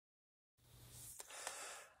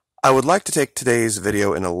I would like to take today's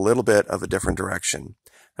video in a little bit of a different direction.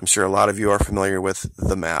 I'm sure a lot of you are familiar with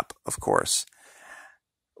the map, of course.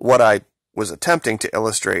 What I was attempting to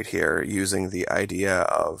illustrate here using the idea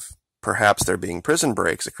of perhaps there being prison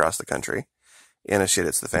breaks across the country in a shit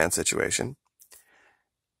it's the fan situation.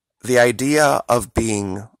 The idea of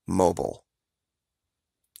being mobile.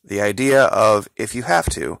 The idea of, if you have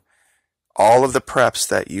to, all of the preps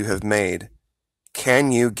that you have made,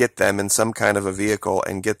 can you get them in some kind of a vehicle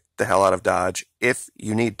and get the hell out of Dodge if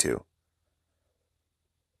you need to?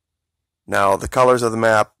 Now, the colors of the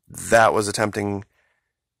map, that was attempting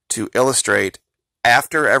to illustrate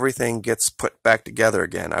after everything gets put back together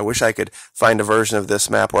again. I wish I could find a version of this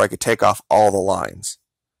map where I could take off all the lines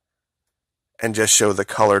and just show the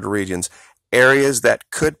colored regions. Areas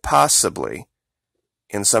that could possibly,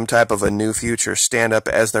 in some type of a new future, stand up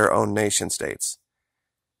as their own nation states.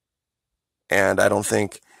 And I don't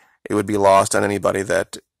think it would be lost on anybody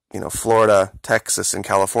that, Florida, Texas, and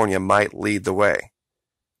California might lead the way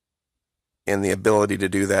in the ability to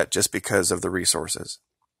do that just because of the resources.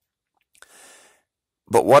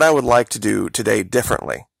 But what I would like to do today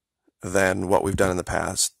differently than what we've done in the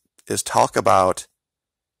past is talk about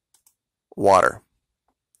water.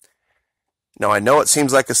 Now, I know it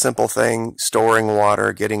seems like a simple thing, storing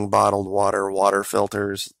water, getting bottled water, water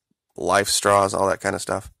filters, life straws, all that kind of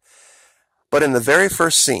stuff. But in the very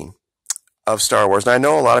first scene of Star Wars, and I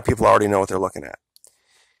know a lot of people already know what they're looking at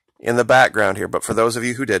in the background here, but for those of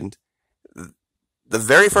you who didn't, the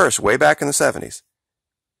very first, way back in the 70s,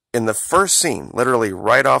 in the first scene, literally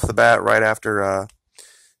right off the bat, right after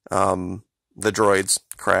the droids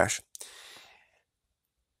crash,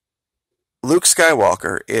 Luke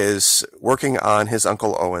Skywalker is working on his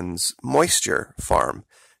Uncle Owen's moisture farm.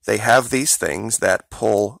 They have these things that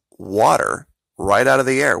pull water right out of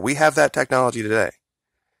the air. We have that technology today.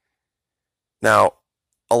 Now,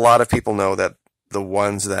 a lot of people know that the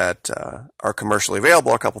ones that are commercially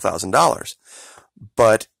available are a couple $1,000s.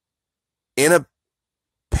 But in a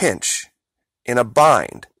pinch, in a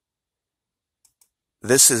bind,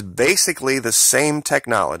 this is basically the same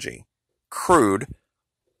technology, crude,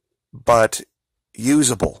 but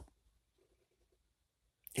usable.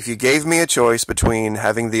 If you gave me a choice between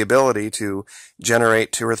having the ability to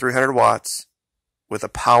generate 200 or 300 watts with a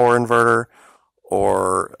power inverter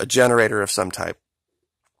or a generator of some type,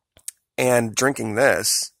 and drinking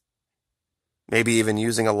this, maybe even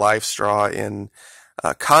using a life straw in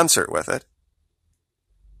concert with it,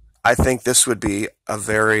 I think this would be a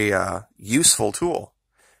very useful tool.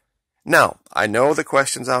 Now, I know the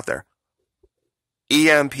question's out there.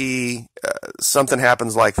 EMP, something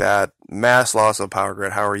happens like that, mass loss of power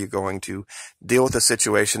grid, how are you going to deal with the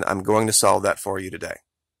situation? I'm going to solve that for you today.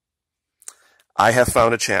 I have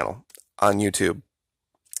found a channel on YouTube,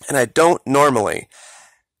 and I don't normally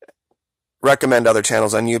recommend other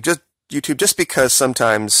channels on YouTube just because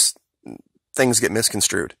sometimes things get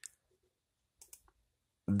misconstrued.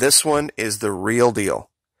 This one is the real deal.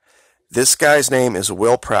 This guy's name is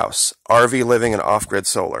Will Prowse, RV Living and Off-Grid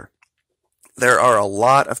Solar. There are a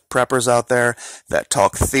lot of preppers out there that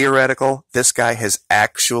talk theoretical. This guy has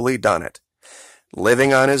actually done it.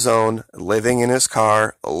 Living on his own, living in his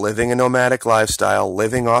car, living a nomadic lifestyle,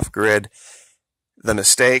 living off-grid. The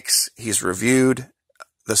mistakes he's reviewed,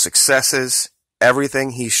 the successes,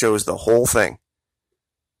 everything. He shows the whole thing.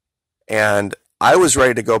 And I was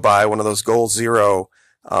ready to go buy one of those Goal Zero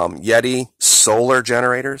Yeti solar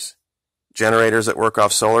generators that work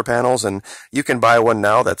off solar panels, and you can buy one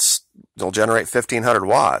now they'll generate 1,500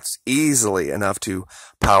 watts, easily enough to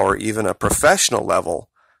power even a professional level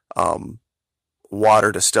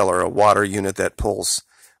water distiller, a water unit that pulls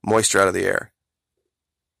moisture out of the air.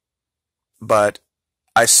 But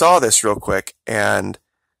I saw this real quick and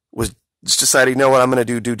was just deciding, you know what, I'm going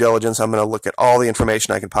to do due diligence. I'm going to look at all the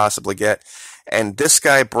information I can possibly get. And this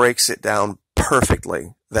guy breaks it down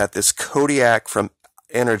perfectly that this Kodiak from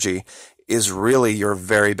Energy is really your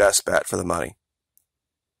very best bet for the money.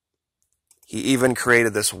 He even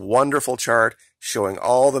created this wonderful chart showing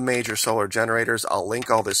all the major solar generators. I'll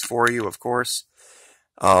link all this for you, of course.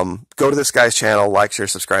 Go to this guy's channel, like, share,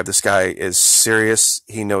 subscribe. This guy is serious.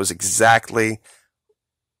 He knows exactly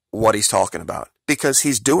what he's talking about because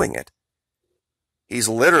he's doing it. He's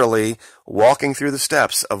literally walking through the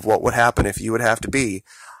steps of what would happen if you would have to be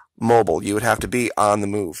mobile. You would have to be on the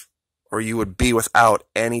move, or you would be without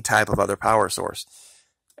any type of other power source.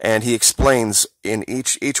 And he explains in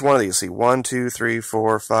each one of these. See, 1, 2, 3,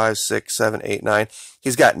 4, 5, 6, 7, 8, 9.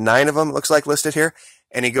 He's got 9 of them, it looks like, listed here.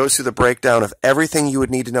 And he goes through the breakdown of everything you would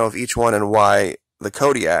need to know of each one and why the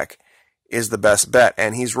Kodiak is the best bet.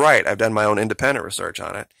 And he's right. I've done my own independent research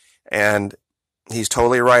on it. And He's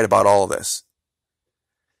totally right about all of this.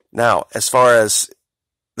 Now, as far as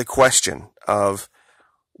the question of,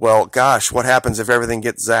 well, gosh, what happens if everything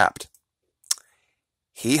gets zapped?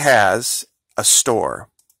 He has a store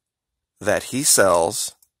that he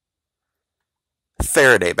sells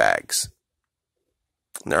Faraday bags.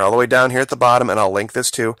 And they're all the way down here at the bottom, and I'll link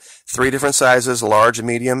this too. 3 different sizes, large,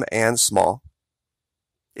 medium, and small.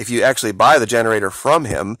 If you actually buy the generator from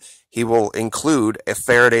him, he will include a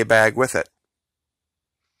Faraday bag with it.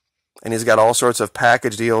 And he's got all sorts of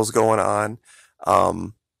package deals going on.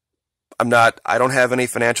 I don't have any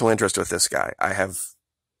financial interest with this guy. I have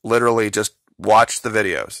literally just watched the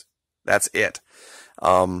videos. That's it.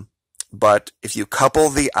 But if you couple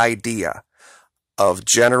the idea of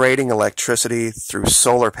generating electricity through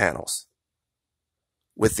solar panels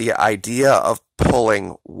with the idea of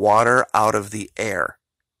pulling water out of the air,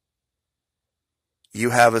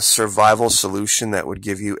 you have a survival solution that would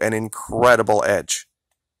give you an incredible edge.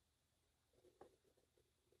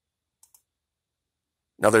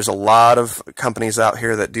 Now, there's a lot of companies out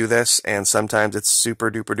here that do this, and sometimes it's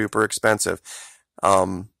super duper duper expensive.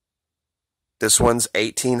 This one's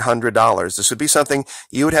 $1,800. This would be something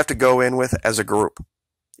you would have to go in with as a group.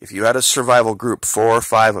 If you had a survival group, 4 or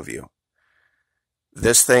 5 of you,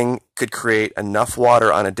 this thing could create enough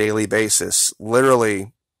water on a daily basis,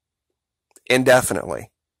 literally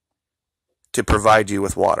indefinitely, to provide you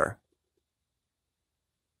with water.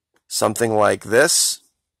 Something like this,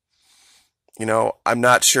 you know, I'm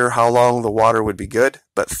not sure how long the water would be good,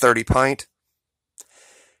 but 30 pint,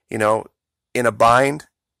 you know, in a bind,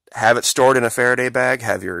 have it stored in a Faraday bag,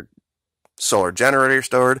 have your solar generator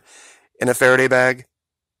stored in a Faraday bag,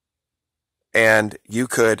 and you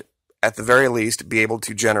could, at the very least, be able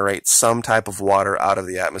to generate some type of water out of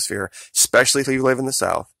the atmosphere, especially if you live in the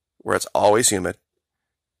South, where it's always humid.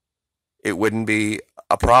 It wouldn't be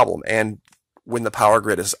a problem. And when the power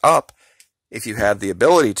grid is up, if you had the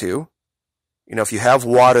ability to, you know, if you have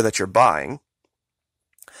water that you're buying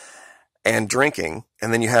and drinking,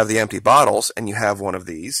 and then you have the empty bottles and you have one of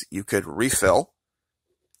these, you could refill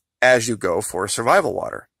as you go for survival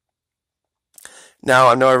water. Now,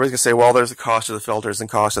 I know everybody's going to say, well, there's the cost of the filters and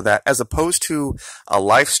cost of that. As opposed to a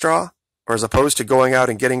life straw, or as opposed to going out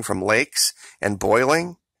and getting from lakes and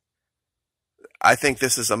boiling, I think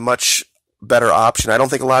this is a much better option. I don't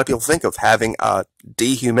think a lot of people think of having a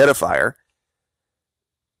dehumidifier,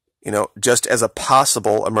 you know, just as a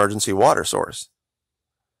possible emergency water source.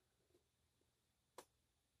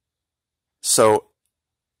 So,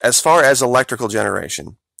 as far as electrical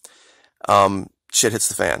generation, shit hits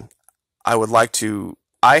the fan. I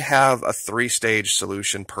have a 3-stage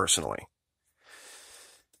solution personally.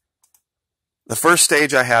 The first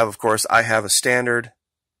stage I have, of course, I have a standard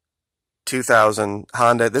 2000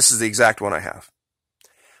 Honda. This is the exact one I have.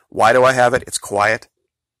 Why do I have it? It's quiet.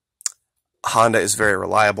 Honda is very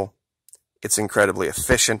reliable. It's incredibly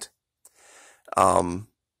efficient.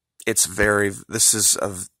 This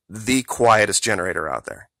is the quietest generator out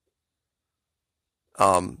there.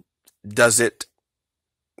 Does it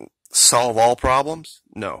solve all problems?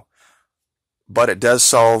 No. But it does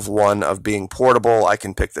solve one of being portable. I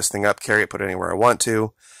can pick this thing up, carry it, put it anywhere I want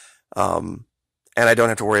to. And I don't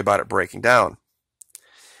have to worry about it breaking down.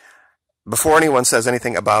 Before anyone says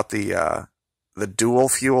anything about the dual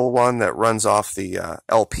fuel one that runs off the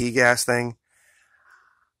LP gas thing,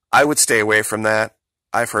 I would stay away from that.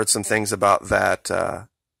 I've heard some things about that.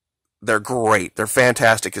 They're great. They're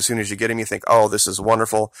fantastic. As soon as you get them, you think, oh, this is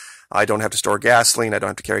wonderful. I don't have to store gasoline. I don't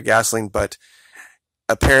have to carry gasoline. But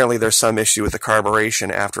apparently there's some issue with the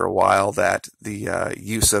carburation after a while that the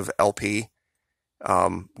use of LP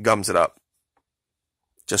gums it up.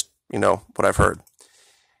 Just, you know, what I've heard.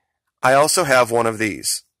 I also have one of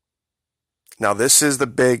these. Now, this is the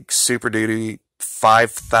big Super Duty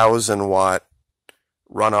 5,000 watt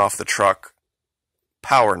run off the truck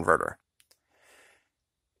power inverter.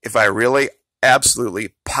 If I really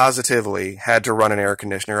absolutely positively had to run an air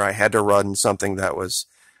conditioner, I had to run something that was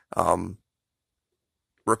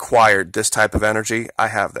required this type of energy, I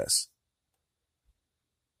have this.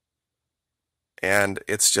 And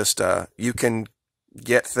it's just, you can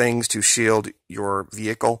get things to shield your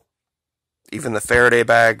vehicle. Even the Faraday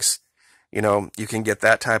bags, you know, you can get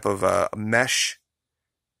that type of mesh.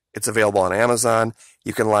 It's available on Amazon.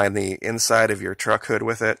 You can line the inside of your truck hood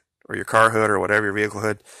with it, or your car hood, or whatever, your vehicle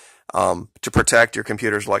hood, to protect your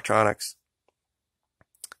computer's electronics.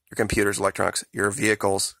 Your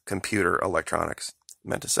vehicle's computer electronics,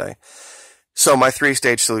 meant to say. So my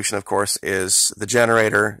 3-stage solution, of course, is the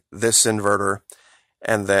generator, this inverter,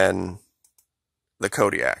 and then the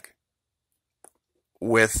Kodiak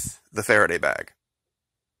with the Faraday bag.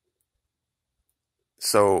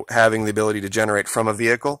 So having the ability to generate from a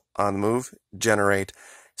vehicle on the move, generate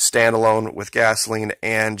standalone with gasoline,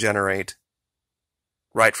 and generate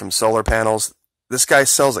right from solar panels. This guy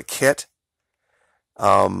sells a kit.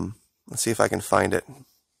 Let's see if I can find it.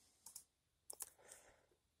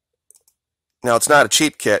 Now, it's not a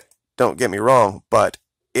cheap kit, don't get me wrong, but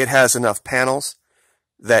it has enough panels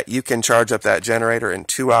that you can charge up that generator in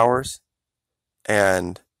 2 hours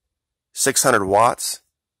and 600 watts.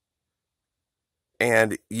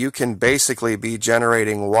 And you can basically be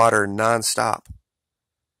generating water nonstop.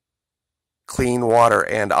 Clean water.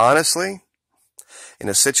 And honestly, in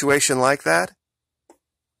a situation like that,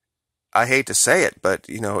 I hate to say it, but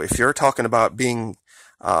you know, if you're talking about being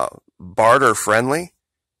barter friendly,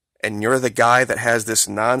 and you're the guy that has this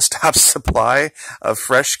nonstop supply of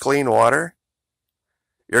fresh, clean water,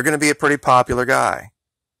 you're going to be a pretty popular guy.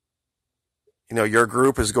 You know, your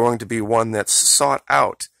group is going to be one that's sought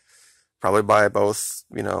out, probably by both,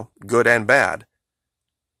 you know, good and bad.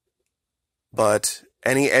 But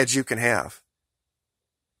any edge you can have.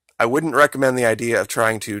 I wouldn't recommend the idea of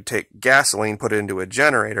trying to take gasoline, put it into a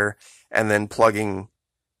generator, and then plugging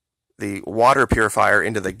the water purifier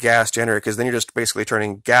into the gas generator, because then you're just basically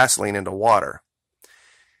turning gasoline into water.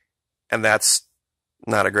 And that's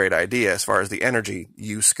not a great idea as far as the energy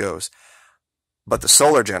use goes. But the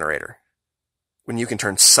solar generator, when you can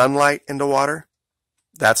turn sunlight into water,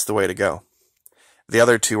 that's the way to go. The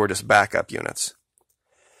other two are just backup units.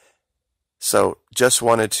 So just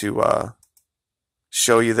wanted to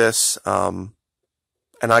show you this. And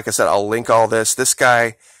like I said, I'll link all this. This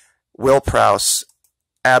guy, Will Prowse,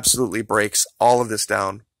 absolutely breaks all of this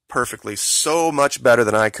down perfectly, so much better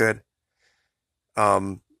than I could.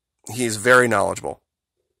 He's very knowledgeable,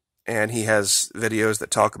 and he has videos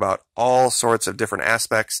that talk about all sorts of different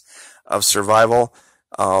aspects of survival.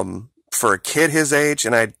 For a kid his age,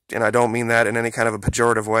 and I don't mean that in any kind of a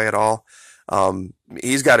pejorative way at all,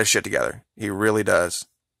 he's got his shit together. He really does.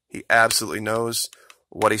 He absolutely knows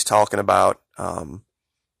what he's talking about. You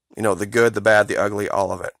know, the good, the bad, the ugly,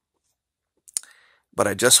 all of it. But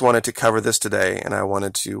I just wanted to cover this today, and I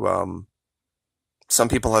wanted to, some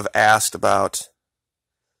people have asked about,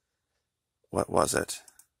 what was it?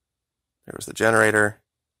 There was the generator,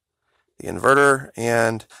 the inverter,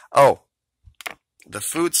 and, oh, the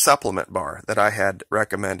food supplement bar that I had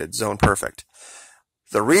recommended, Zone Perfect.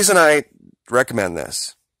 The reason I recommend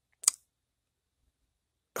this,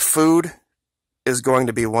 food is going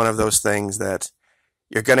to be one of those things that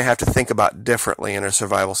you're going to have to think about differently in a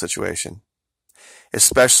survival situation,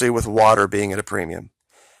 especially with water being at a premium.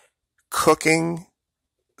 Cooking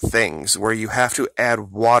things where you have to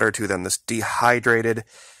add water to them, this dehydrated,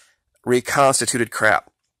 reconstituted crap.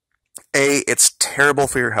 A, it's terrible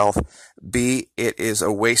for your health. B, it is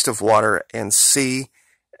a waste of water. And C,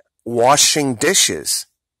 washing dishes,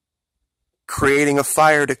 creating a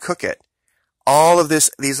fire to cook it. All of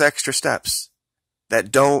these extra steps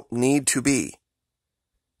that don't need to be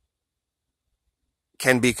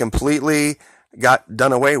can be completely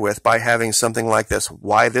done away with by having something like this.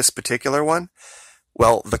 Why this particular one?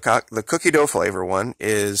 Well, the cookie dough flavor one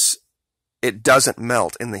is, it doesn't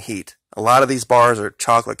melt in the heat. A lot of these bars are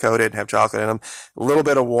chocolate coated, have chocolate in them, a little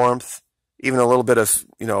bit of warmth, even a little bit of,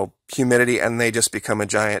 you know, humidity, and they just become a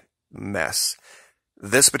giant mess.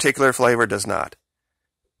 This particular flavor does not.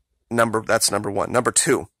 That's number one. Number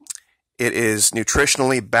two, it is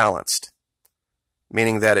nutritionally balanced,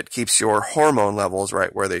 meaning that it keeps your hormone levels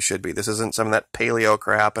right where they should be. This isn't some of that paleo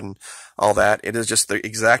crap and all that. It is just the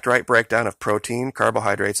exact right breakdown of protein,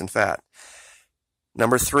 carbohydrates, and fat.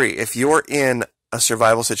 Number three, if you're in a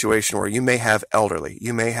survival situation where you may have elderly,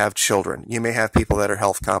 you may have children, you may have people that are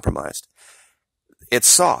health compromised, it's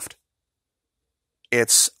soft.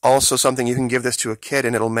 It's also something you can give this to a kid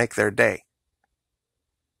and it'll make their day.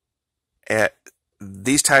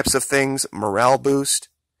 These types of things, morale boost,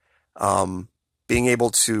 being able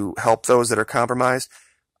to help those that are compromised,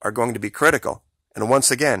 are going to be critical. And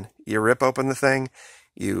once again, you rip open the thing,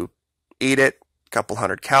 you eat it, a couple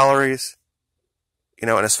hundred calories, you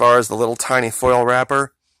know, and as far as the little tiny foil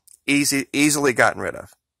wrapper, easily gotten rid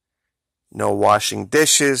of. No washing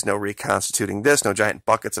dishes, no reconstituting this, no giant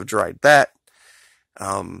buckets of dried that.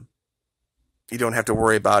 You don't have to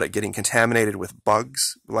worry about it getting contaminated with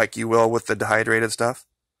bugs like you will with the dehydrated stuff.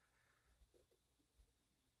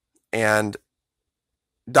 And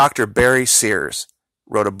Dr. Barry Sears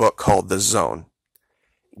wrote a book called The Zone.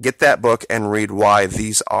 Get that book and read why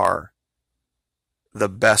these are the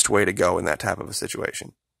best way to go in that type of a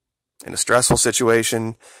situation. In a stressful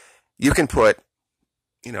situation, you can put,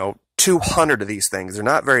 you know, 200 of these things, they're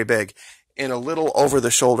not very big, in a little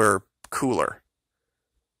over-the-shoulder cooler.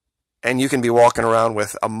 and you can be walking around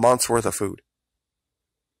with a month's worth of food.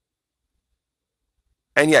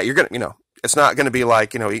 And yeah, you're gonna, it's not gonna be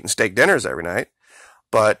like, eating steak dinners every night,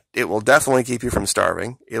 but it will definitely keep you from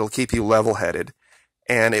starving. It'll keep you level-headed,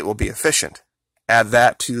 and it will be efficient. Add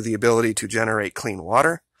that to the ability to generate clean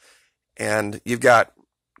water, and you've got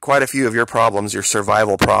quite a few of your problems, your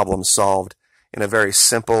survival problems, solved in a very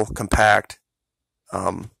simple, compact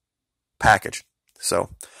package. So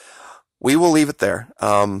we will leave it there.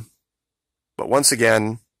 But once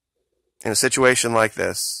again, in a situation like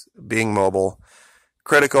this, being mobile,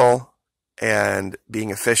 critical, and being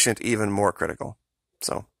efficient, even more critical.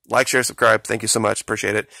 So like, share, subscribe. Thank you so much.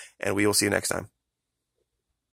 Appreciate it. And we will see you next time.